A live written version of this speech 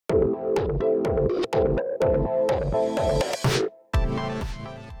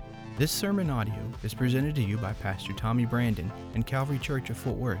This sermon audio is presented to you by Pastor Tommy Brandon and Calvary Church of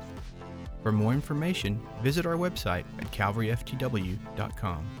Fort Worth. For more information, visit our website at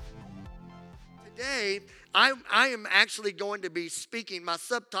calvaryftw.com. Today, I am actually going to be speaking. My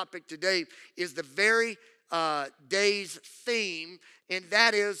subtopic today is the very day's theme, and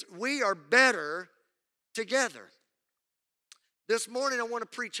that is, we are better together. This morning, I want to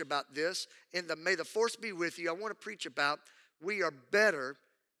preach about this, and may the force be with you. I want to preach about we are better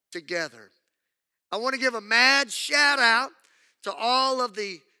together. I want to give a mad shout out to all of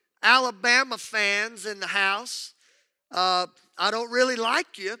the Alabama fans in the house. I don't really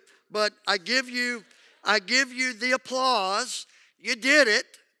like you, but I give you the applause. You did it.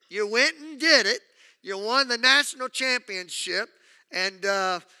 You went and did it. You won the national championship. And,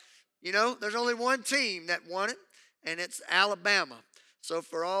 there's only one team that won it, and it's Alabama. So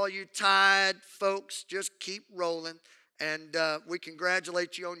for all you Tide folks, just keep rolling. And we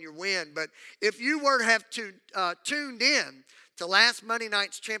congratulate you on your win. But if you were to have tuned in to last Monday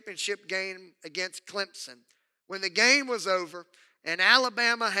night's championship game against Clemson, when the game was over and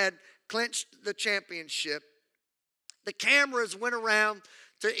Alabama had clinched the championship, the cameras went around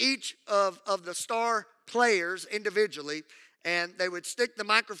to each of the star players individually, and they would stick the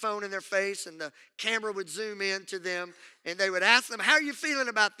microphone in their face, and the camera would zoom in to them, and they would ask them, how are you feeling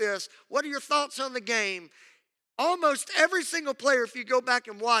about this? What are your thoughts on the game? Almost every single player, if you go back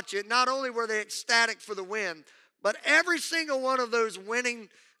and watch it, not only were they ecstatic for the win, but every single one of those winning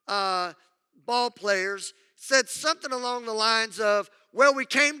ball players said something along the lines of, well, we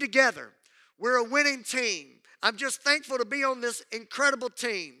came together. We're a winning team. I'm just thankful to be on this incredible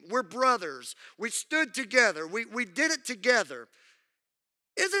team. We're brothers. We stood together. We did it together.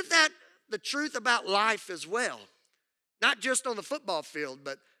 Isn't that the truth about life as well? Not just on the football field,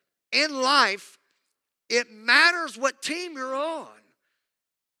 but in life, it matters what team you're on.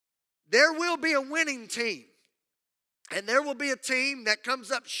 There will be a winning team, and there will be a team that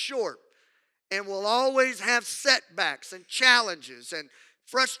comes up short and will always have setbacks and challenges and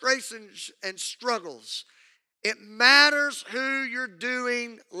frustrations and struggles. It matters who you're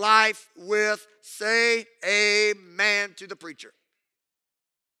doing life with. Say amen to the preacher.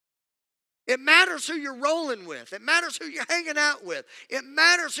 It matters who you're rolling with. It matters who you're hanging out with. It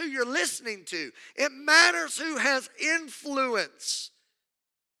matters who you're listening to. It matters who has influence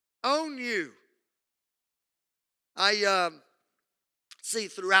on you. I see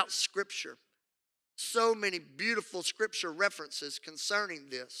throughout Scripture so many beautiful Scripture references concerning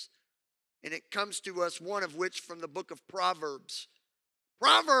this. And it comes to us, one of which from the book of Proverbs.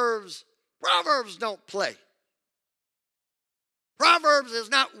 Proverbs don't play. Proverbs is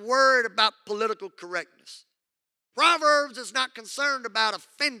not worried about political correctness. Proverbs is not concerned about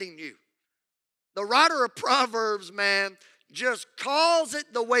offending you. The writer of Proverbs, man, just calls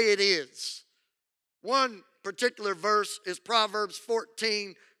it the way it is. One particular verse is Proverbs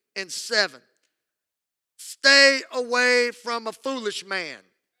 14:7. Stay away from a foolish man.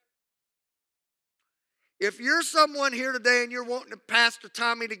 If you're someone here today and you're wanting Pastor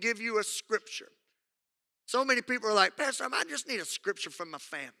Tommy to give you a scripture, so many people are like, Pastor, I just need a scripture from my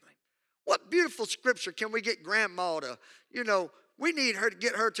family. What beautiful scripture can we get grandma to, we need her to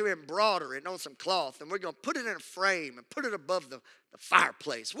get her to embroider it on some cloth, and we're going to put it in a frame and put it above the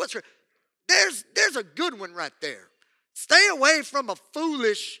fireplace. There's a good one right there. Stay away from a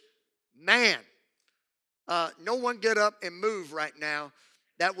foolish man. No one get up and move right now.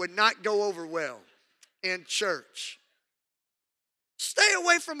 That would not go over well in church. Stay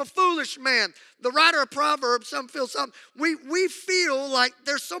away from a foolish man. The writer of Proverbs, some feel something. We feel like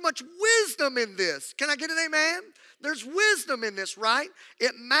there's so much wisdom in this. Can I get an amen? There's wisdom in this, right?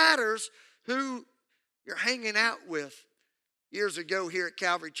 It matters who you're hanging out with. Years ago here at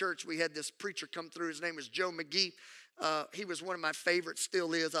Calvary Church, we had this preacher come through. His name was Joe McGee. He was one of my favorites,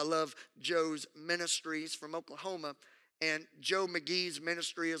 still is. I love Joe's ministries from Oklahoma. And Joe McGee's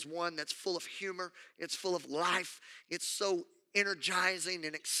ministry is one that's full of humor. It's full of life. It's so energizing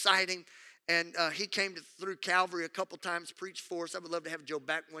and exciting. And he came through Calvary a couple times, preached for us. I would love to have Joe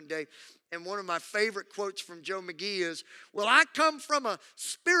back one day. And one of my favorite quotes from Joe McGee is, well, I come from a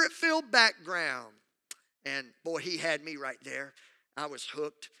spirit-filled background. And boy, he had me right there. I was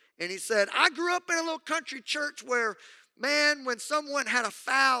hooked. And he said, I grew up in a little country church where, man, when someone had a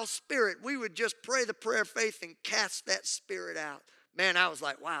foul spirit, we would just pray the prayer of faith and cast that spirit out. Man, I was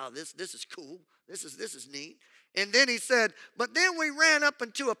like, wow, this is cool. This is neat. And then he said, but then we ran up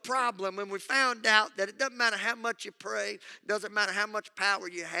into a problem when we found out that it doesn't matter how much you pray, doesn't matter how much power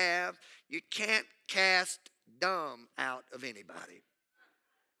you have, you can't cast dumb out of anybody.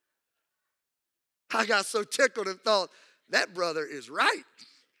 I got so tickled and thought, that brother is right.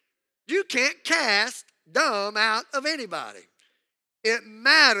 You can't cast dumb out of anybody. It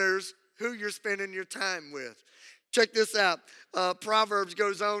matters who you're spending your time with. Check this out. Proverbs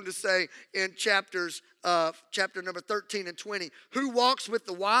goes on to say in chapter number 13 and 20, who walks with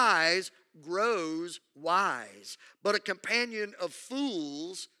the wise grows wise, but a companion of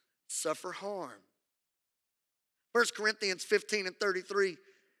fools suffer harm. 1 Corinthians 15 and 33,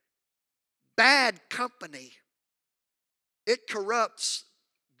 bad company, it corrupts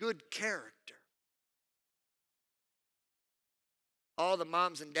good character. All the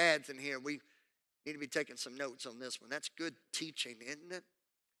moms and dads in here, we need to be taking some notes on this one. That's good teaching, isn't it?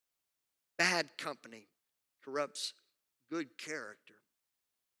 Bad company corrupts good character.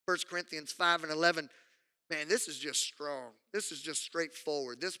 1 Corinthians 5 and 11, man, this is just strong. This is just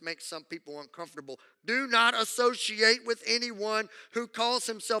straightforward. This makes some people uncomfortable. Do not associate with anyone who calls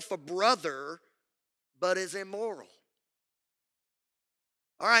himself a brother but is immoral.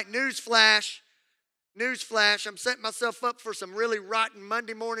 All right, newsflash. Newsflash, I'm setting myself up for some really rotten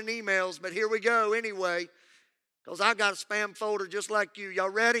Monday morning emails, but here we go anyway, because I got a spam folder just like you. Y'all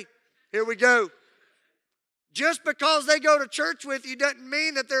ready? Here we go. Just because they go to church with you doesn't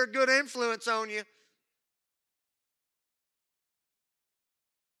mean that they're a good influence on you.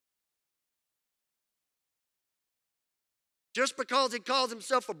 Just because he calls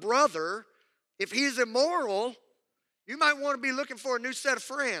himself a brother, if he's immoral, you might want to be looking for a new set of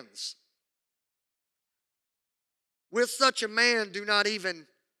friends. With such a man, do not even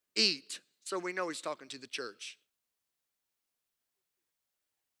eat. So we know he's talking to the church.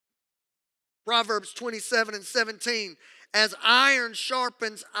 Proverbs 27 and 17. As iron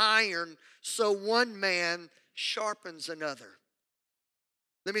sharpens iron, so one man sharpens another.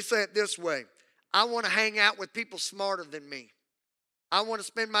 Let me say it this way. I want to hang out with people smarter than me. I want to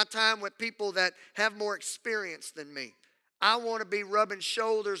spend my time with people that have more experience than me. I want to be rubbing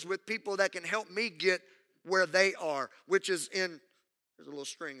shoulders with people that can help me get where they are, which is in, there's a little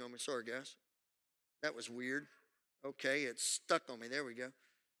string on me. Sorry, guys. That was weird. Okay, it's stuck on me. There we go.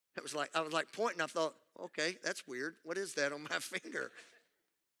 I was like pointing. I thought, okay, that's weird. What is that on my finger?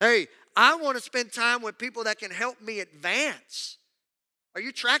 Hey, I want to spend time with people that can help me advance. Are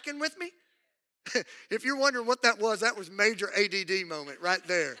you tracking with me? If you're wondering what that was major ADD moment right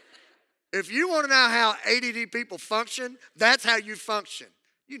there. If you want to know how ADD people function, that's how you function.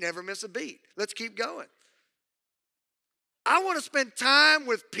 You never miss a beat. Let's keep going. I want to spend time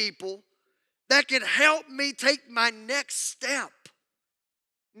with people that can help me take my next step,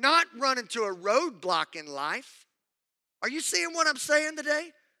 not run into a roadblock in life. Are you seeing what I'm saying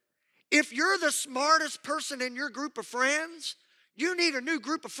today? If you're the smartest person in your group of friends, you need a new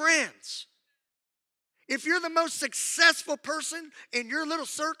group of friends. If you're the most successful person in your little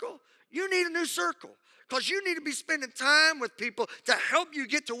circle, you need a new circle, because you need to be spending time with people to help you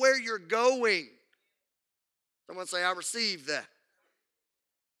get to where you're going. Someone say, I received that.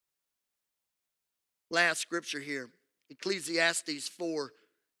 Last scripture here, Ecclesiastes 4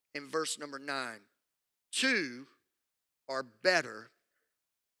 and verse number 9. 2 are better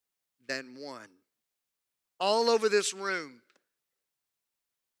than 1. All over this room,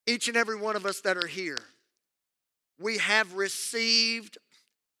 each and every one of us that are here, we have received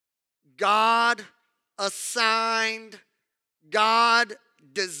God-assigned,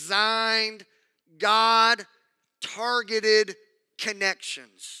 God-designed, God-targeted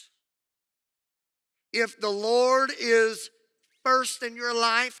connections. If the Lord is first in your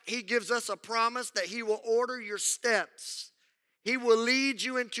life, He gives us a promise that He will order your steps. He will lead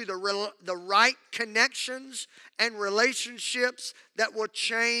you into the right connections and relationships that will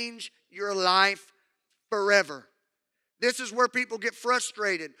change your life forever. This is where people get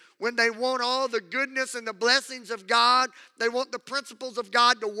frustrated. When they want all the goodness and the blessings of God, they want the principles of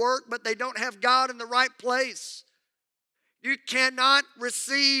God to work, but they don't have God in the right place. You cannot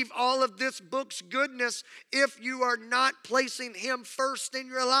receive all of this book's goodness if you are not placing Him first in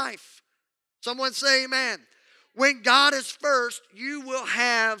your life. Someone say amen. When God is first, you will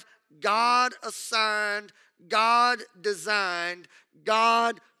have God-assigned, God-designed,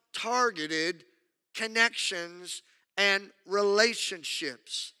 God-targeted connections and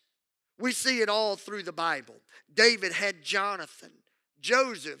relationships. We see it all through the Bible. David had Jonathan.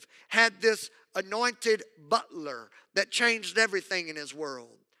 Joseph had this anointed butler that changed everything in his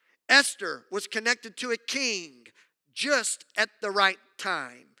world. Esther was connected to a king just at the right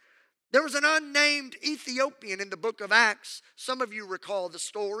time. There was an unnamed Ethiopian in the book of Acts. Some of you recall the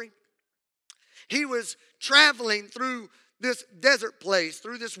story. He was traveling through this desert place,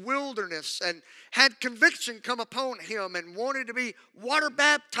 through this wilderness, and had conviction come upon him and wanted to be water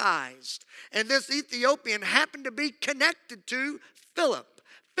baptized. And this Ethiopian happened to be connected to Philip.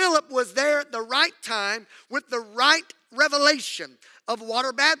 Philip was there at the right time with the right revelation of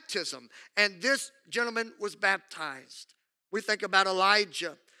water baptism. And this gentleman was baptized. We think about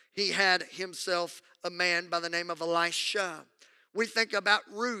Elijah. He had himself a man by the name of Elisha. We think about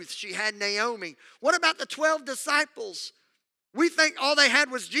Ruth. She had Naomi. What about the 12 disciples? We think all they had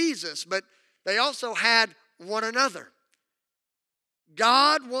was Jesus, but they also had one another.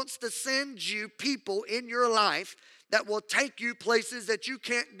 God wants to send you people in your life that will take you places that you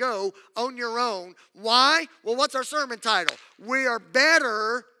can't go on your own. Why? Well, what's our sermon title? We are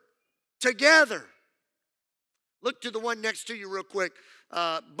better together. Look to the one next to you real quick.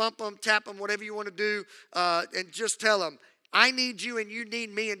 Bump them, tap them, whatever you want to do, and just tell them, I need you and you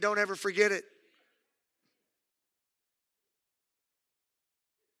need me, and don't ever forget it.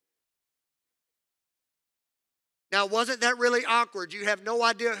 Now, wasn't that really awkward? You have no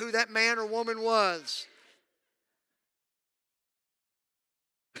idea who that man or woman was.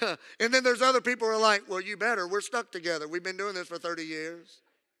 And then there's other people who are like, well, you better. We're stuck together. We've been doing this for 30 years.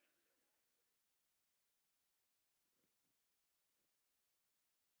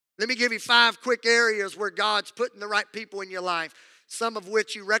 Let me give you 5 quick areas where God's putting the right people in your life, some of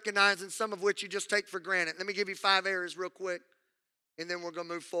which you recognize and some of which you just take for granted. Let me give you 5 areas real quick, and then we're going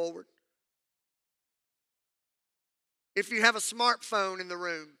to move forward. If you have a smartphone in the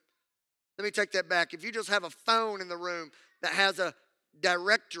room, let me take that back. If you just have a phone in the room that has a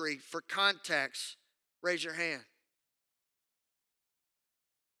directory for contacts, raise your hand.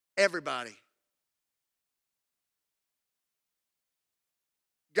 Everybody.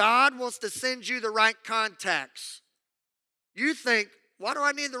 God wants to send you the right contacts. You think, why do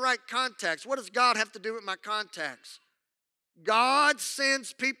I need the right contacts? What does God have to do with my contacts? God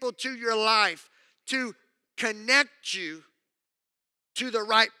sends people to your life to connect you to the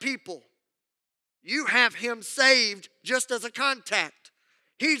right people. You have him saved just as a contact.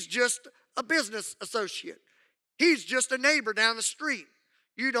 He's just a business associate. He's just a neighbor down the street.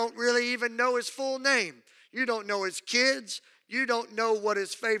 You don't really even know his full name. You don't know his kids. You don't know what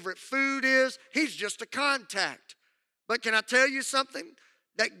his favorite food is. He's just a contact. But can I tell you something?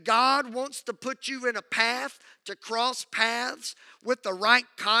 That God wants to put you in a path to cross paths with the right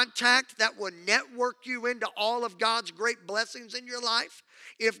contact that will network you into all of God's great blessings in your life.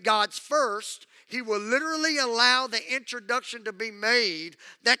 If God's first, he will literally allow the introduction to be made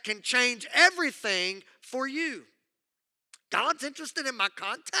that can change everything for you. God's interested in my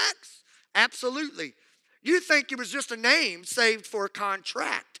contacts? Absolutely. You think it was just a name saved for a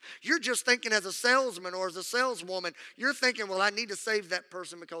contract. You're just thinking as a salesman or as a saleswoman, you're thinking, well, I need to save that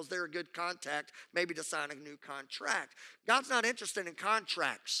person because they're a good contact, maybe to sign a new contract. God's not interested in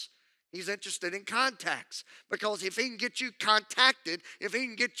contracts. He's interested in contacts, because if he can get you contacted, if he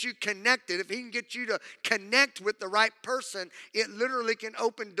can get you connected, if he can get you to connect with the right person, it literally can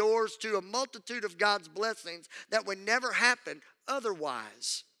open doors to a multitude of God's blessings that would never happen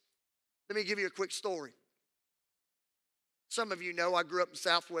otherwise. Let me give you a quick story. Some of you know I grew up in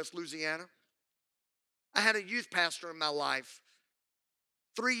Southwest Louisiana. I had a youth pastor in my life,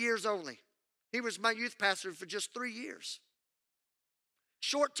 3 years only. He was my youth pastor for just 3 years.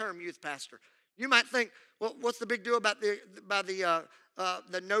 Short-term youth pastor. You might think, well, what's the big deal about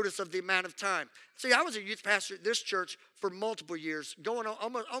the notice of the amount of time? See, I was a youth pastor at this church for multiple years. Going on,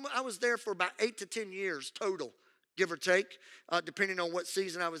 I was there for about 8 to 10 years total, give or take, depending on what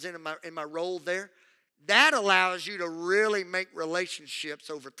season I was in my role there. That allows you to really make relationships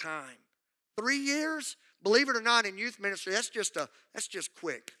over time. 3 years, believe it or not, in youth ministry, that's just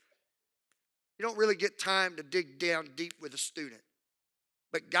quick. You don't really get time to dig down deep with a student.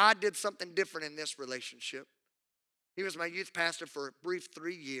 But God did something different in this relationship. He was my youth pastor for a brief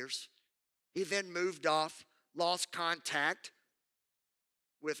 3 years. He then moved off, lost contact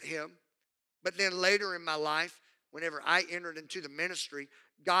with him. But then later in my life, whenever I entered into the ministry,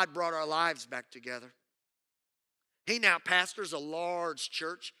 God brought our lives back together. He now pastors a large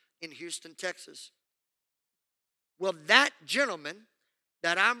church in Houston, Texas. Well, that gentleman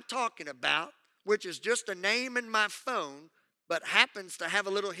that I'm talking about, which is just a name in my phone, but happens to have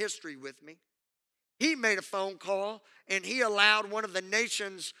a little history with me, he made a phone call and he allowed one of the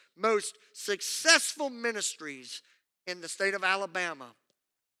nation's most successful ministries in the state of Alabama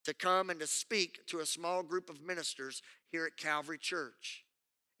to come and to speak to a small group of ministers here at Calvary Church.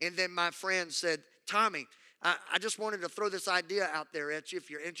 And then my friend said, Tommy, I just wanted to throw this idea out there at you if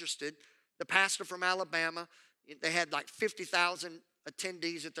you're interested. The pastor from Alabama, they had like 50,000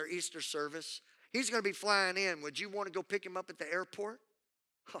 attendees at their Easter service. He's going to be flying in. Would you want to go pick him up at the airport?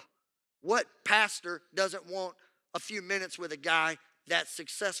 Huh. What pastor doesn't want a few minutes with a guy that's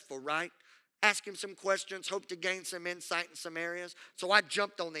successful, right? ask him some questions, hope to gain some insight in some areas. So I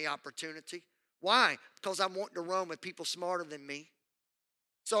jumped on the opportunity. Why? Because I'm wanting to run with people smarter than me.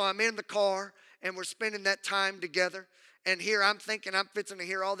 So I'm in the car, and we're spending that time together. And here I'm thinking I'm fixing to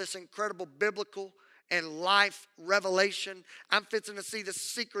hear all this incredible biblical and life revelation. I'm fixing to see the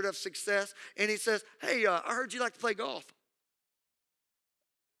secret of success. And he says, hey, I heard you like to play golf.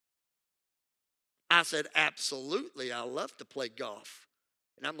 I said, absolutely, I love to play golf.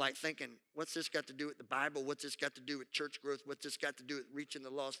 And I'm like thinking, what's this got to do with the Bible? What's this got to do with church growth? What's this got to do with reaching the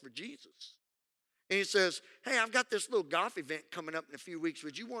lost for Jesus? And he says, hey, I've got this little golf event coming up in a few weeks.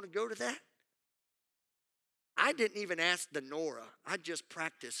 Would you want to go to that? I didn't even ask Denora. I just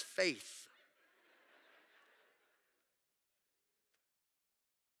practiced faith.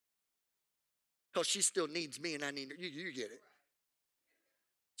 Because she still needs me and I need her. You get it.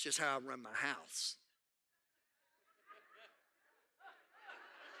 It's just how I run my house.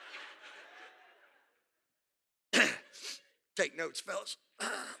 Take notes, fellas.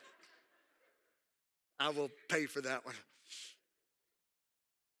 I will pay for that one.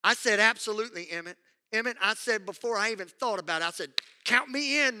 I said, absolutely, Emmett. Emmett, I said before I even thought about it, I said, count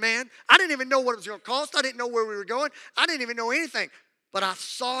me in, man. I didn't even know what it was going to cost. I didn't know where we were going. I didn't even know anything. But I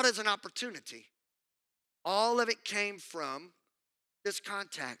saw it as an opportunity. All of it came from this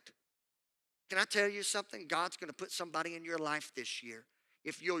contact. Can I tell you something? God's going to put somebody in your life this year.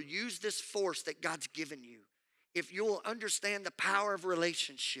 If you'll use this force that God's given you, if you'll understand the power of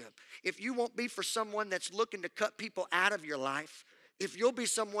relationship, if you won't be for someone that's looking to cut people out of your life, if you'll be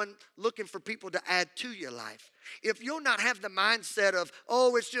someone looking for people to add to your life, if you'll not have the mindset of,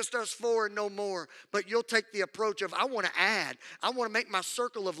 oh, it's just us four and no more, but you'll take the approach of, I want to add. I want to make my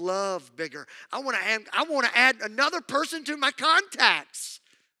circle of love bigger. I want to add another person to my contacts.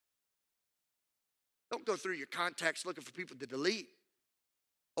 Don't go through your contacts looking for people to delete.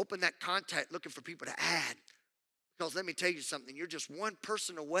 Open that contact looking for people to add. Because let me tell you something, you're just one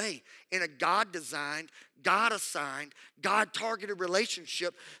person away in a God-designed, God-assigned, God-targeted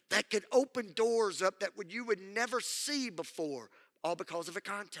relationship that could open doors up that you would never see before, all because of a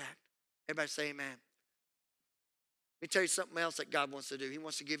contact. Everybody say amen. Let me tell you something else that God wants to do. He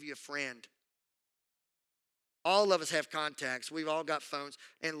wants to give you a friend. All of us have contacts. We've all got phones.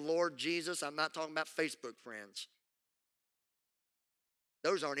 And Lord Jesus, I'm not talking about Facebook friends.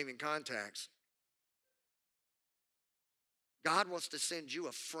 Those aren't even contacts. God wants to send you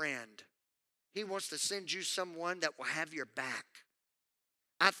a friend. He wants to send you someone that will have your back.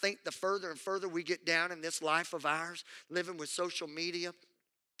 I think the further and further we get down in this life of ours, living with social media,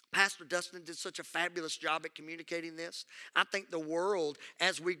 Pastor Dustin did such a fabulous job at communicating this. I think the world,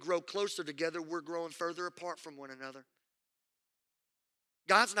 as we grow closer together, we're growing further apart from one another.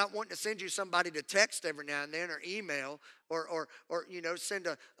 God's not wanting to send you somebody to text every now and then or email or send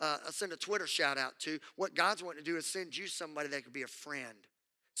a Twitter shout out to. What God's wanting to do is send you somebody that could be a friend,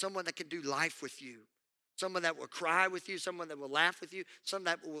 someone that can do life with you, someone that will cry with you, someone that will laugh with you, someone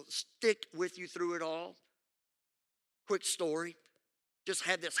that will stick with you through it all. Quick story. Just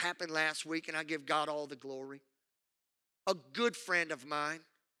had this happen last week, and I give God all the glory. A good friend of mine,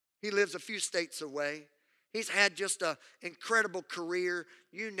 he lives a few states away. He's had just an incredible career.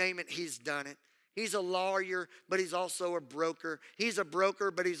 You name it, he's done it. He's a lawyer, but he's also a broker. He's a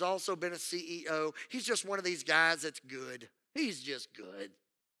broker, but he's also been a CEO. He's just one of these guys that's good. He's just good.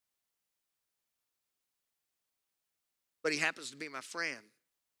 But he happens to be my friend.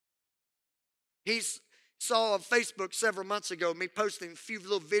 He saw on Facebook several months ago me posting a few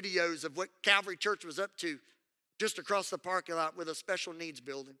little videos of what Calvary Church was up to just across the parking lot with a special needs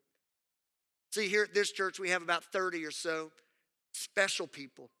building. See, here at this church, we have about 30 or so special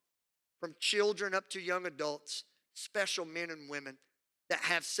people, from children up to young adults, special men and women that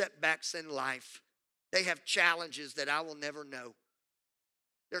have setbacks in life. They have challenges that I will never know.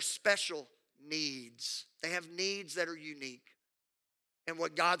 They're special needs. They have needs that are unique. And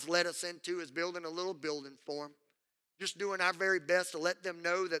what God's led us into is building a little building for them. Just doing our very best to let them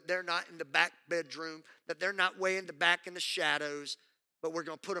know that they're not in the back bedroom, that they're not way in the back in the shadows, but we're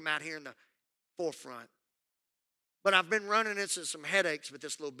going to put them out here in the forefront. But I've been running into some headaches with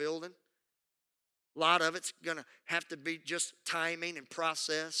this little building. A lot of it's going to have to be just timing and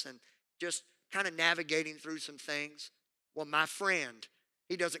process and just kind of navigating through some things. Well, my friend,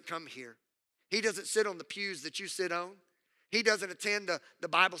 he doesn't come here. He doesn't sit on the pews that you sit on. He doesn't attend the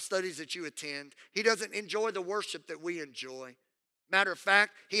Bible studies that you attend. He doesn't enjoy the worship that we enjoy. Matter of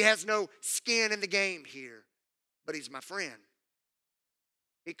fact, he has no skin in the game here, but he's my friend.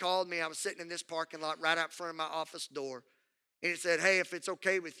 He called me. I was sitting in this parking lot right out front of my office door. And he said, hey, if it's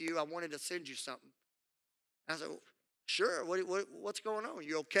okay with you, I wanted to send you something. I said, Sure, what's going on?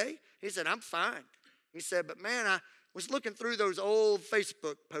 You okay? He said, I'm fine. He said, but man, I was looking through those old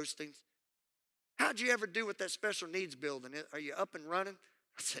Facebook postings. How'd you ever do with that special needs building? Are you up and running?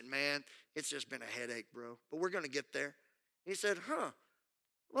 I said, man, it's just been a headache, bro, but we're going to get there. He said,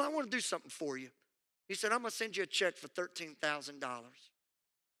 well, I want to do something for you. He said, I'm going to send you a check for $13,000.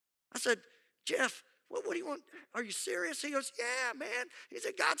 I said, Jeff, what do you want? Are you serious? He goes, yeah, man. He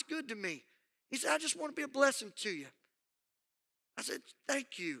said, God's good to me. He said, I just want to be a blessing to you. I said,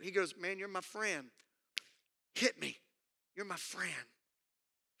 thank you. He goes, man, you're my friend. Hit me. You're my friend.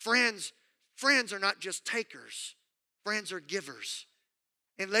 Friends are not just takers. Friends are givers.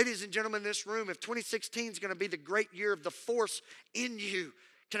 And ladies and gentlemen in this room, if 2016 is going to be the great year of the force in you,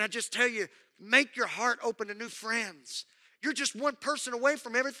 can I just tell you, make your heart open to new friends. You're just one person away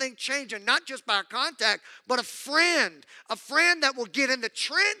from everything changing, not just by contact, but a friend that will get in the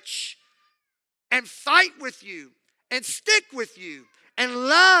trench and fight with you and stick with you and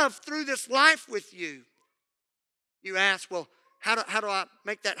love through this life with you. You ask, well, how do I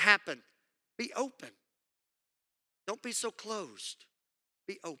make that happen? Be open. Don't be so closed.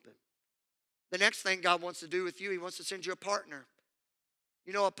 Be open. The next thing God wants to do with you, He wants to send you a partner.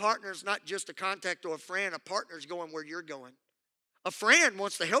 You know, a partner is not just a contact or a friend. A partner is going where you're going. A friend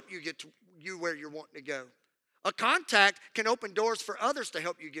wants to help you get to you where you're wanting to go. A contact can open doors for others to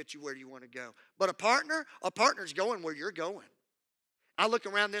help you get you where you want to go. But a partner's going where you're going. I look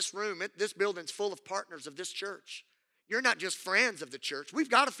around this room, this building's full of partners of this church. You're not just friends of the church. We've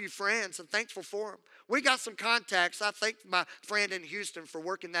got a few friends. I'm thankful for them. We got some contacts. I thank my friend in Houston for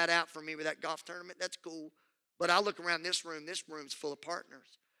working that out for me with that golf tournament. That's cool. But I look around this room's full of partners.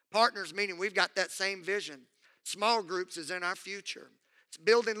 Partners meaning we've got that same vision. Small groups is in our future. It's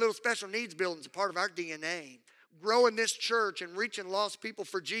building little special needs buildings, a part of our DNA. Growing this church and reaching lost people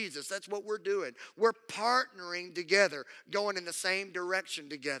for Jesus. That's what we're doing. We're partnering together, going in the same direction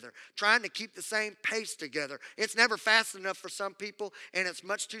together, trying to keep the same pace together. It's never fast enough for some people, and it's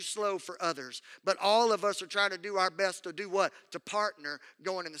much too slow for others. But all of us are trying to do our best to do what? To partner,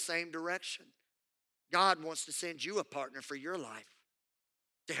 going in the same direction. God wants to send you a partner for your life,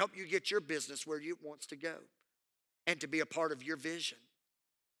 to help you get your business where it wants to go, and to be a part of your vision.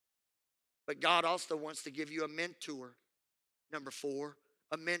 But God also wants to give you a mentor. Number 4,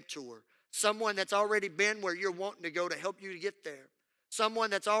 a mentor. Someone that's already been where you're wanting to go to help you to get there. Someone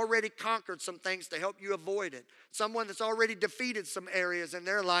that's already conquered some things to help you avoid it. Someone that's already defeated some areas in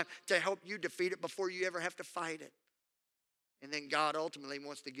their life to help you defeat it before you ever have to fight it. And then God ultimately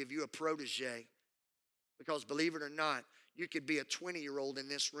wants to give you a protege. Because believe it or not, you could be a 20-year-old in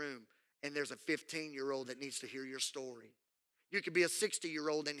this room and there's a 15-year-old that needs to hear your story. You could be a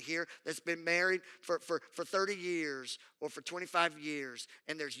 60-year-old in here that's been married for 30 years or for 25 years,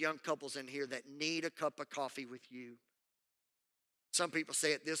 and there's young couples in here that need a cup of coffee with you. Some people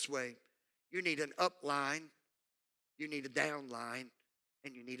say it this way: you need an up line, you need a down line,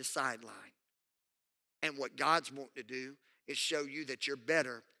 and you need a sideline. And what God's wanting to do is show you that you're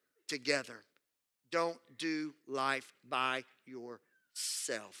better together. Don't do life by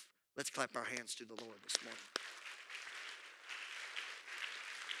yourself. Let's clap our hands to the Lord this morning.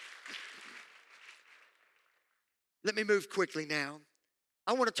 Let me move quickly now.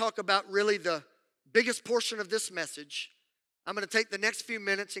 I want to talk about really the biggest portion of this message. I'm going to take the next few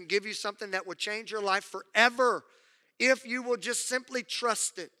minutes and give you something that will change your life forever if you will just simply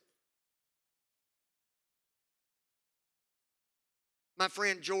trust it. My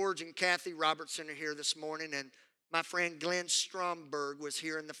friend George and Kathy Robertson are here this morning, and my friend Glenn Stromberg was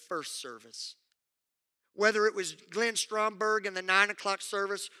here in the first service. Whether it was Glenn Stromberg in the 9 o'clock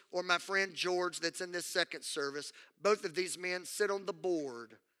service or my friend George that's in this second service, both of these men sit on the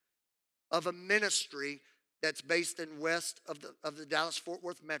board of a ministry that's based in west of the Dallas-Fort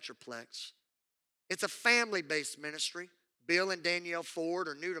Worth Metroplex. It's a family-based ministry. Bill and Danielle Ford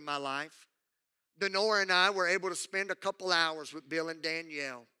are new to my life. Denora and I were able to spend a couple hours with Bill and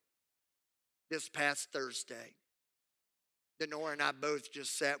Danielle this past Thursday. Denora and I both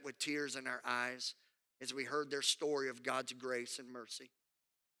just sat with tears in our eyes as we heard their story of God's grace and mercy.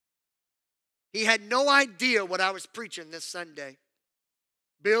 He had no idea what I was preaching this Sunday.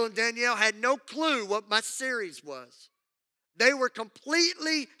 Bill and Danielle had no clue what my series was. They were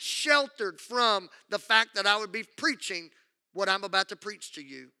completely sheltered from the fact that I would be preaching what I'm about to preach to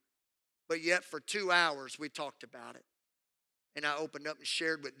you. But yet for 2 hours we talked about it. And I opened up and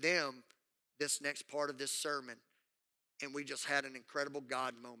shared with them this next part of this sermon. And we just had an incredible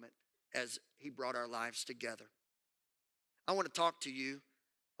God moment as He brought our lives together. I want to talk to you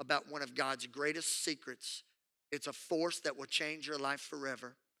about one of God's greatest secrets. It's a force that will change your life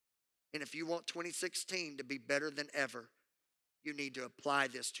forever. And if you want 2016 to be better than ever, you need to apply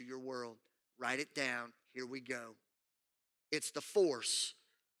this to your world. Write it down. Here we go. It's the force.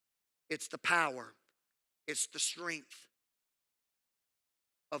 It's the power. It's the strength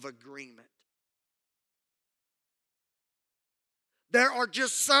of agreement. There are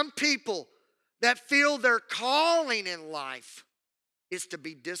just some people that feel their calling in life is to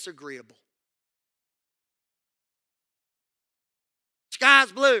be disagreeable.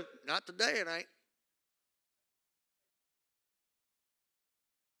 Sky's blue. Not today, it ain't.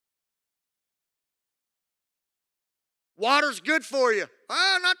 Water's good for you.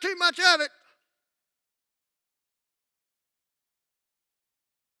 Oh, not too much of it.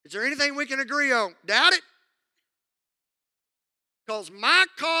 Is there anything we can agree on? Doubt it. Because my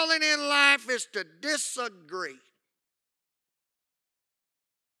calling in life is to disagree.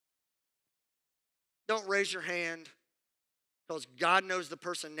 Don't raise your hand, because God knows the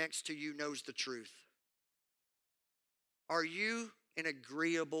person next to you knows the truth. Are you an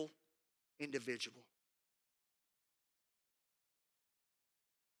agreeable individual?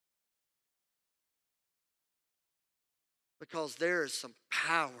 Because there is some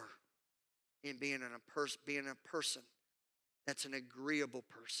power in being a person that's an agreeable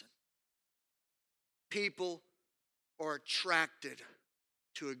person. People are attracted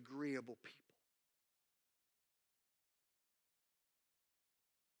to agreeable people.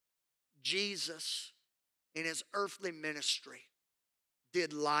 Jesus, in his earthly ministry,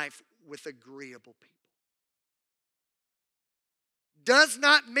 did life with agreeable people. Does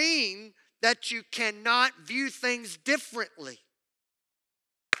not mean that you cannot view things differently.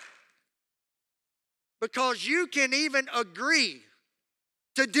 Because you can even agree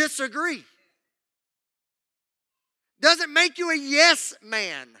to disagree. Doesn't make you a yes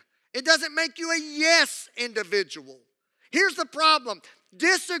man. It doesn't make you a yes individual. Here's the problem.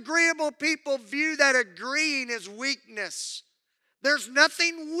 Disagreeable people view that agreeing as weakness. There's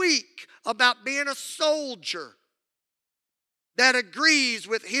nothing weak about being a soldier that agrees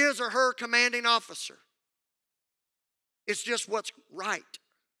with his or her commanding officer. It's just what's right.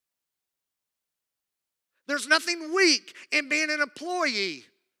 There's nothing weak in being an employee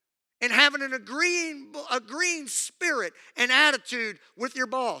and having an agreeing spirit and attitude with your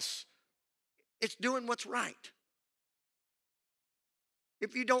boss. It's doing what's right.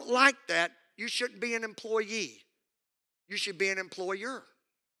 If you don't like that, you shouldn't be an employee. You should be an employer.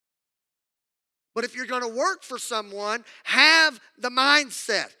 But if you're going to work for someone, have the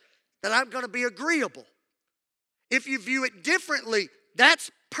mindset that I'm going to be agreeable. If you view it differently,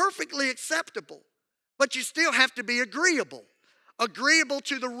 that's perfectly acceptable. But you still have to be agreeable. Agreeable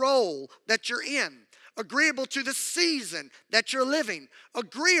to the role that you're in. Agreeable to the season that you're living.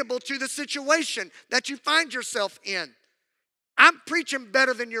 Agreeable to the situation that you find yourself in. I'm preaching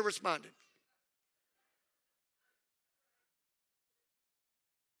better than you're responding.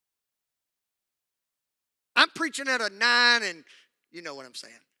 I'm preaching at a 9, and you know what I'm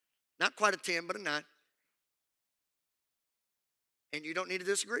saying. Not quite a 10, but a 9. And you don't need to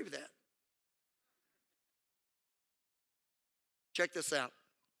disagree with that. Check this out.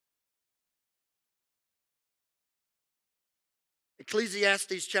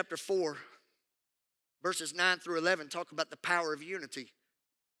 Ecclesiastes chapter 4, verses 9 through 11 talk about the power of unity.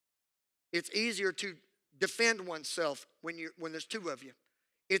 It's easier to defend oneself when there's two of you.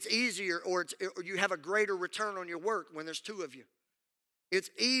 It's easier, or you have a greater return on your work when there's two of you. It's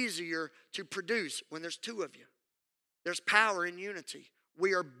easier to produce when there's two of you. There's power in unity.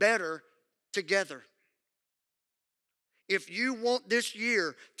 We are better together. If you want this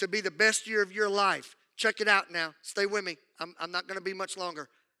year to be the best year of your life, check it out now. Stay with me. I'm not going to be much longer.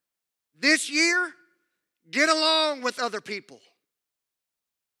 This year, get along with other people.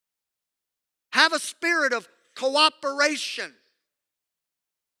 Have a spirit of cooperation.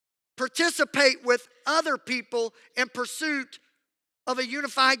 Participate with other people in pursuit of a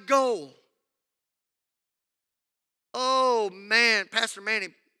unified goal. Oh man, Pastor Manny,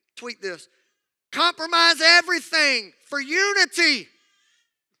 tweet this. Compromise everything for unity.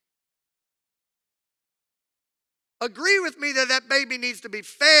 Agree with me that baby needs to be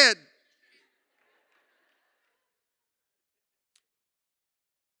fed.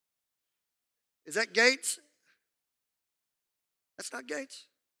 Is that Gates? That's not Gates?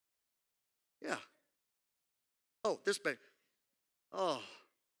 Yeah. Oh, this baby. Oh,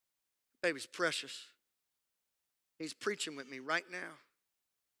 baby's precious. He's preaching with me right now.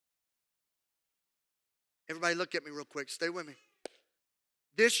 Everybody look at me real quick. Stay with me.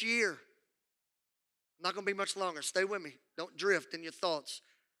 This year, not going to be much longer. Stay with me. Don't drift in your thoughts.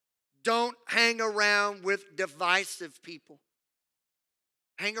 Don't hang around with divisive people.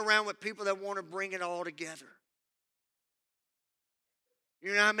 Hang around with people that want to bring it all together.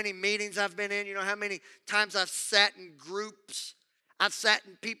 You know how many meetings I've been in? You know how many times I've sat in groups? I've sat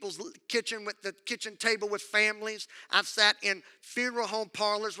in people's kitchen with the kitchen table with families. I've sat in funeral home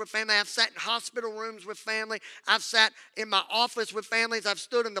parlors with family. I've sat in hospital rooms with family. I've sat in my office with families. I've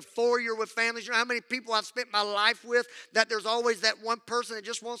stood in the foyer with families. You know how many people I've spent my life with that there's always that one person that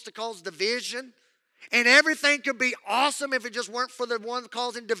just wants to cause division? And everything could be awesome if it just weren't for the one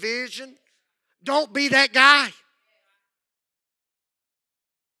causing division. Don't be that guy.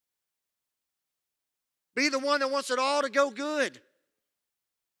 Be the one that wants it all to go good.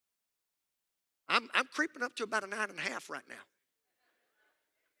 I'm creeping up to about a 9.5 right now.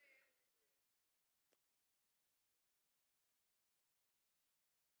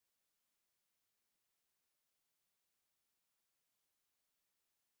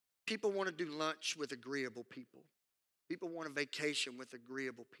 People want to do lunch with agreeable people. People want a vacation with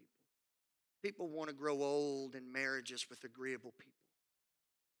agreeable people. People want to grow old in marriages with agreeable people.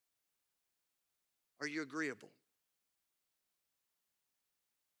 Are you agreeable?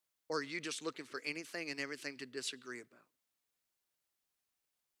 Or are you just looking for anything and everything to disagree about?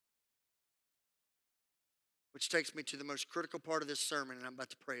 Which takes me to the most critical part of this sermon, and I'm about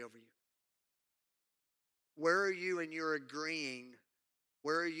to pray over you. Where are you in your agreeing?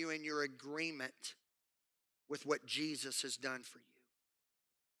 Where are you in your agreement with what Jesus has done for you?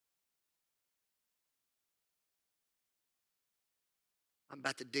 I'm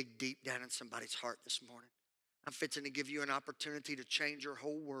about to dig deep down in somebody's heart this morning. I'm fixing to give you an opportunity to change your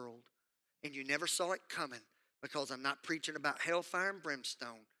whole world. And you never saw it coming because I'm not preaching about hellfire and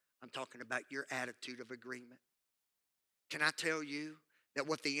brimstone. I'm talking about your attitude of agreement. Can I tell you that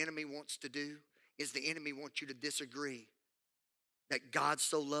what the enemy wants to do is the enemy wants you to disagree that God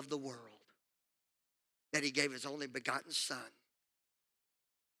so loved the world that he gave his only begotten son.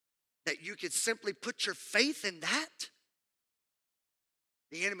 That you could simply put your faith in that.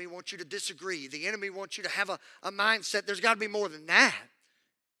 The enemy wants you to disagree. The enemy wants you to have a mindset. There's got to be more than that.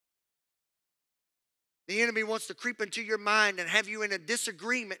 The enemy wants to creep into your mind and have you in a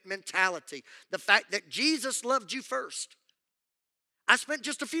disagreement mentality. The fact that Jesus loved you first. I spent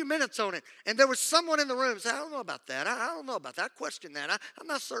just a few minutes on it, and there was someone in the room who said, I don't know about that. I don't know about that. I question that. I'm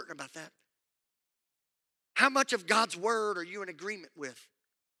not certain about that. How much of God's word are you in agreement with?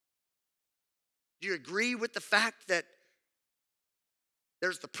 Do you agree with the fact that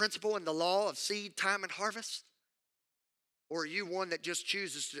there's the principle and the law of seed, time, and harvest? Or are you one that just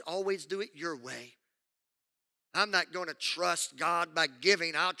chooses to always do it your way? I'm not going to trust God by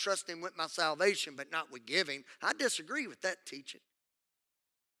giving. I'll trust him with my salvation, but not with giving. I disagree with that teaching.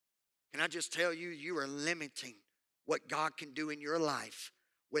 Can I just tell you, you are limiting what God can do in your life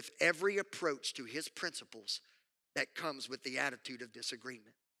with every approach to his principles that comes with the attitude of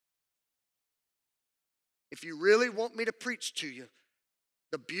disagreement. If you really want me to preach to you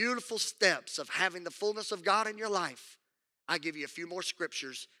the beautiful steps of having the fullness of God in your life, I give you a few more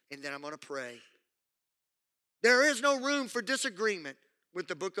scriptures and then I'm going to pray. There is no room for disagreement with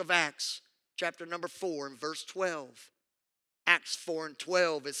the book of Acts, chapter number 4 and verse 12. Acts 4 and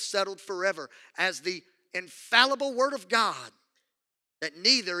 12 is settled forever as the infallible word of God, that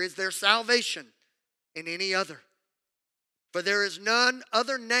neither is there salvation in any other. For there is none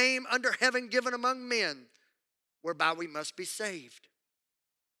other name under heaven given among men whereby we must be saved.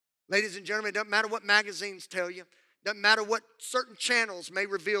 Ladies and gentlemen, it doesn't matter what magazines tell you. It doesn't matter what certain channels may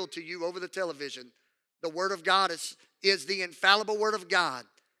reveal to you over the television. The Word of God is the infallible Word of God.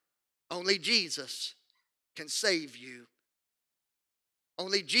 Only Jesus can save you.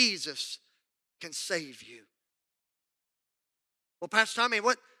 Only Jesus can save you. Well, Pastor Tommy,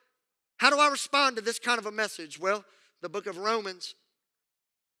 how do I respond to this kind of a message? Well, the book of Romans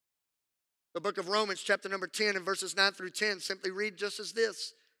chapter number 10 and verses 9 through 10 simply read just as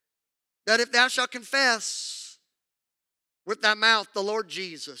this. That if thou shalt confess with thy mouth the Lord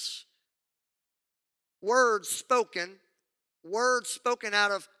Jesus, words spoken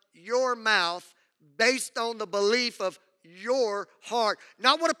out of your mouth based on the belief of your heart.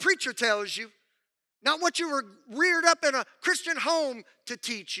 Not what a preacher tells you, not what you were reared up in a Christian home to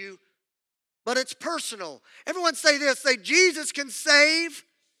teach you, but it's personal. Everyone say this, say Jesus can save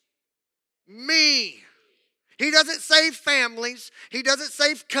me. He doesn't save families. He doesn't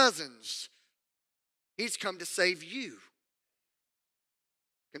save cousins. He's come to save you.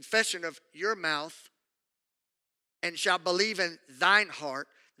 Confession of your mouth, and shall believe in thine heart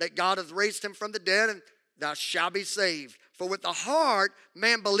that God hath raised him from the dead, and thou shalt be saved. For with the heart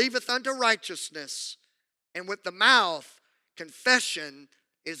man believeth unto righteousness, and with the mouth confession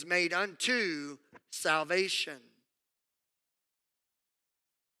is made unto salvation.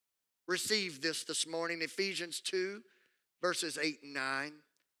 receive this morning. Ephesians 2, verses 8 and 9.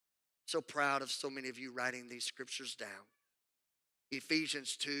 So proud of so many of you writing these scriptures down.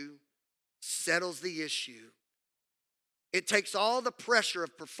 Ephesians 2 settles the issue. It takes all the pressure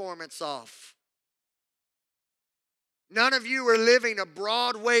of performance off. None of you are living a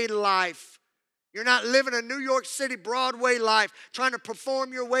Broadway life. You're not living a New York City Broadway life trying to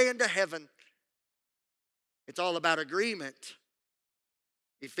perform your way into heaven. It's all about agreement.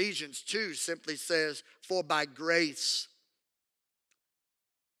 Ephesians 2 simply says, for by grace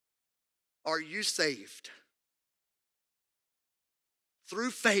are you saved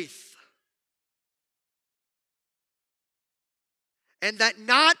through faith, and that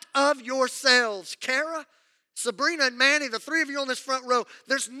not of yourselves. Kara, Sabrina, and Manny, the three of you on this front row,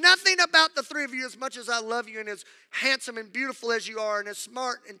 there's nothing about the three of you, as much as I love you and as handsome and beautiful as you are and as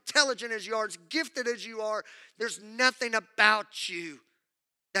smart, intelligent as you are, as gifted as you are, there's nothing about you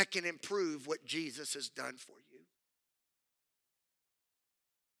that can improve what Jesus has done for you.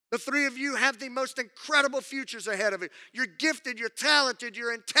 The three of you have the most incredible futures ahead of you. You're gifted, you're talented,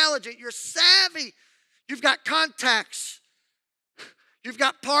 you're intelligent, you're savvy. You've got contacts. You've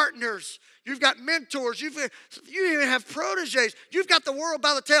got partners. You've got mentors. You even have proteges. You've got the world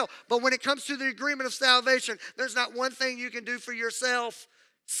by the tail. But when it comes to the agreement of salvation, there's not one thing you can do for yourself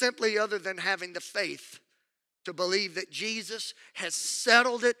simply other than having the faith to believe that Jesus has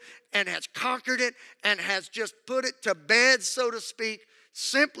settled it and has conquered it and has just put it to bed, so to speak.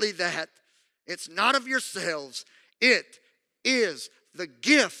 Simply that it's not of yourselves. It is the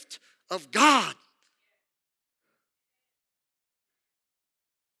gift of God.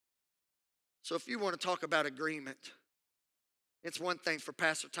 So if you want to talk about agreement, it's one thing for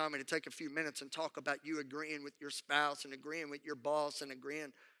Pastor Tommy to take a few minutes and talk about you agreeing with your spouse and agreeing with your boss and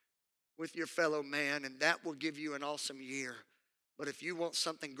agreeing with your fellow man, and that will give you an awesome year. But if you want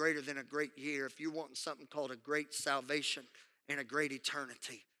something greater than a great year, if you want something called a great salvation and a great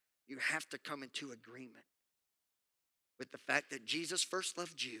eternity, you have to come into agreement with the fact that Jesus first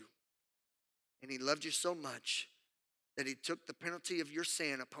loved you, and he loved you so much that he took the penalty of your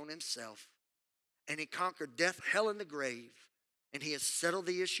sin upon himself, and he conquered death, hell, and the grave, and he has settled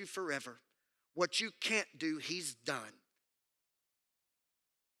the issue forever. What you can't do, he's done.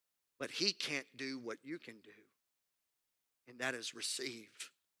 But he can't do what you can do, and that is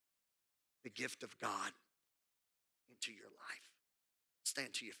receive the gift of God into your life.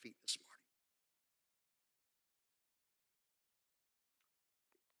 Stand to your feet this morning.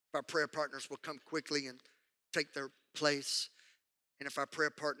 If our prayer partners will come quickly and take their place, and if our prayer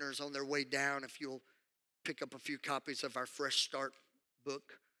partners on their way down, if you'll pick up a few copies of our Fresh Start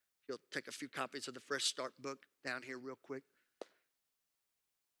book, you'll take a few copies of the Fresh Start book down here real quick.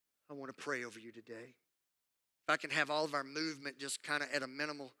 I want to pray over you today. If I can have all of our movement just kind of at a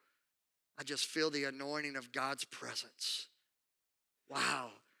minimal, I just feel the anointing of God's presence.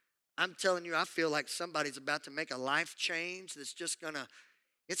 Wow. I'm telling you, I feel like somebody's about to make a life change that's just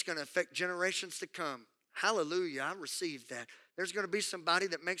it's going to affect generations to come. Hallelujah, I received that. There's going to be somebody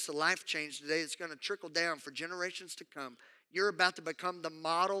that makes a life change today that's going to trickle down for generations to come. You're about to become the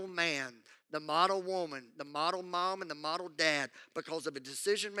model man, the model woman, the model mom, and the model dad because of a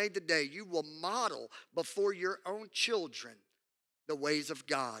decision made today. You will model before your own children the ways of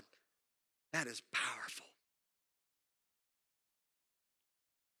God. That is powerful.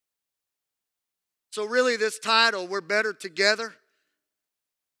 So really this title, We're Better Together,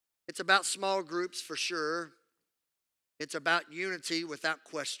 it's about small groups for sure. It's about unity without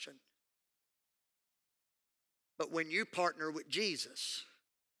question. But when you partner with Jesus,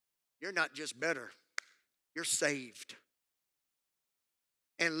 you're not just better, you're saved.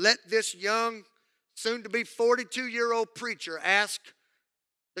 And let this young, soon-to-be 42-year-old preacher ask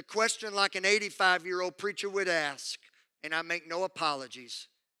the question like an 85-year-old preacher would ask, and I make no apologies.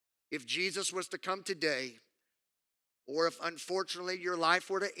 If Jesus was to come today, or if unfortunately your life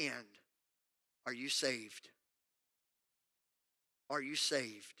were to end, are you saved? Are you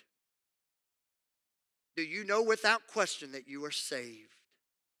saved? Do you know without question that you are saved?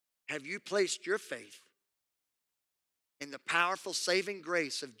 Have you placed your faith in the powerful saving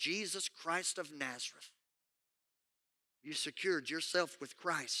grace of Jesus Christ of Nazareth? You secured yourself with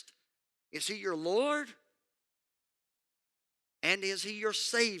Christ. Is he your Lord? And is he your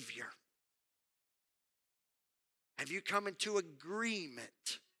Savior? Have you come into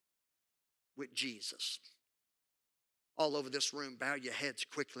agreement with Jesus? All over this room, bow your heads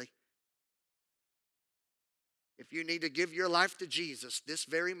quickly. If you need to give your life to Jesus this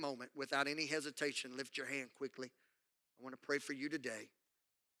very moment without any hesitation, lift your hand quickly. I want to pray for you today.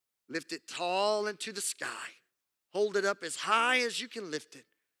 Lift it tall into the sky. Hold it up as high as you can lift it.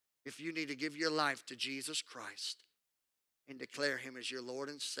 if you need to give your life to Jesus Christ and declare him as your Lord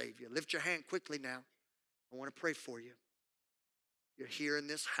and Savior. Lift your hand quickly now. I want to pray for you. You're here in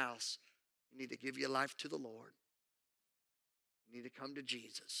this house. You need to give your life to the Lord. You need to come to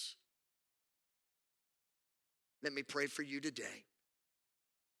Jesus. Let me pray for you today.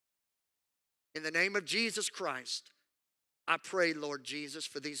 In the name of Jesus Christ, I pray, Lord Jesus,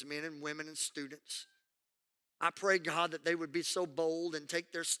 for these men and women and students. I pray, God, that they would be so bold and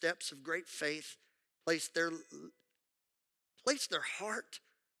take their steps of great faith, place their heart,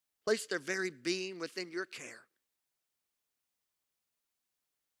 place their very being within your care.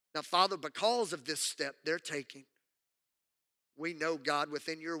 Now, Father, because of this step they're taking, we know, God,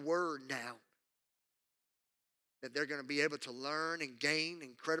 within your word now, that they're going to be able to learn and gain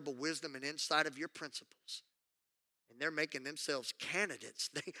incredible wisdom and insight of your principles. And they're making themselves candidates.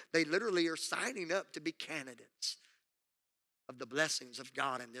 They literally are signing up to be candidates of the blessings of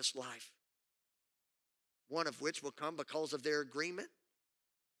God in this life. One of which will come because of their agreement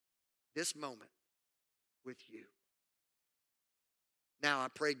this moment with you. Now I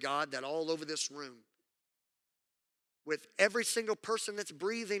pray, God, that all over this room, with every single person that's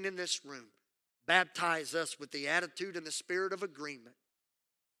breathing in this room, baptize us with the attitude and the spirit of agreement.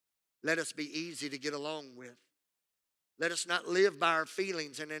 Let us be easy to get along with. Let us not live by our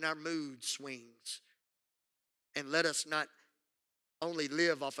feelings and in our mood swings. And let us not only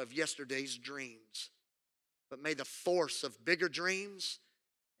live off of yesterday's dreams, but may the force of bigger dreams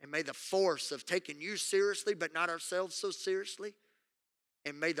and may the force of taking you seriously but not ourselves so seriously,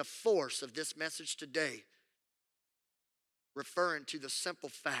 and may the force of this message today referring to the simple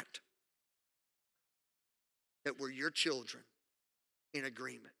fact that we're your children in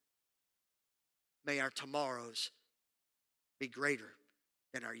agreement. May our tomorrows be greater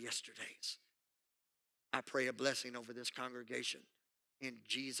than our yesterdays. I pray a blessing over this congregation in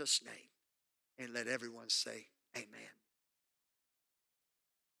Jesus' name. And let everyone say amen.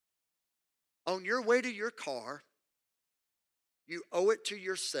 On your way to your car, you owe it to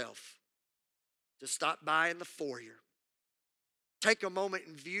yourself to stop by in the foyer. Take a moment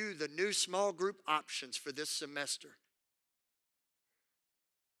and view the new small group options for this semester.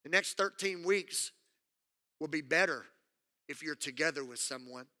 The next 13 weeks will be better if you're together with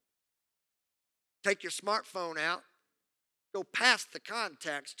someone. Take your smartphone out, go past the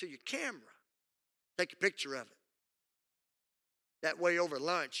contacts to your camera. Take a picture of it. That way over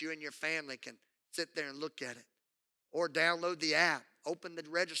lunch, you and your family can sit there and look at it. Or download the app, open the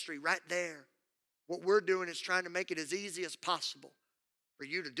registry right there. What we're doing is trying to make it as easy as possible for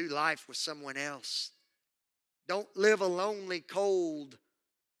you to do life with someone else. Don't live a lonely, cold,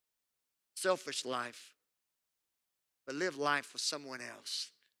 selfish life, but live life with someone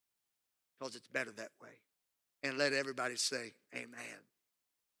else because it's better that way. And let everybody say amen.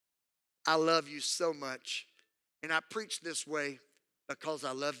 I love you so much, and I preach this way because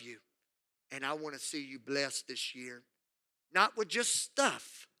I love you, and I want to see you blessed this year. Not with just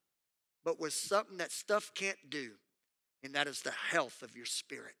stuff, but with something that stuff can't do, and that is the health of your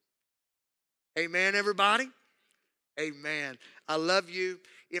spirit. Amen, everybody? Amen. I love you.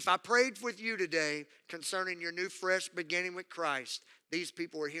 If I prayed with you today concerning your new fresh beginning with Christ, these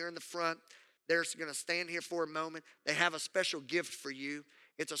people are here in the front. They're going to stand here for a moment. They have a special gift for you.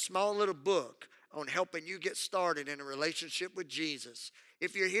 It's a small little book on helping you get started in a relationship with Jesus.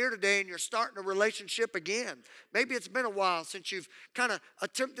 If you're here today and you're starting a relationship again, maybe it's been a while since you've kind of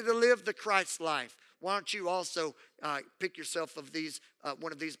attempted to live the Christ life. Why don't you also pick yourself of these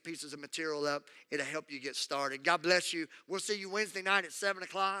one of these pieces of material up? It'll help you get started. God bless you. We'll see you Wednesday night at 7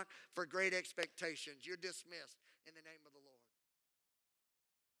 o'clock for Great Expectations. You're dismissed in the name of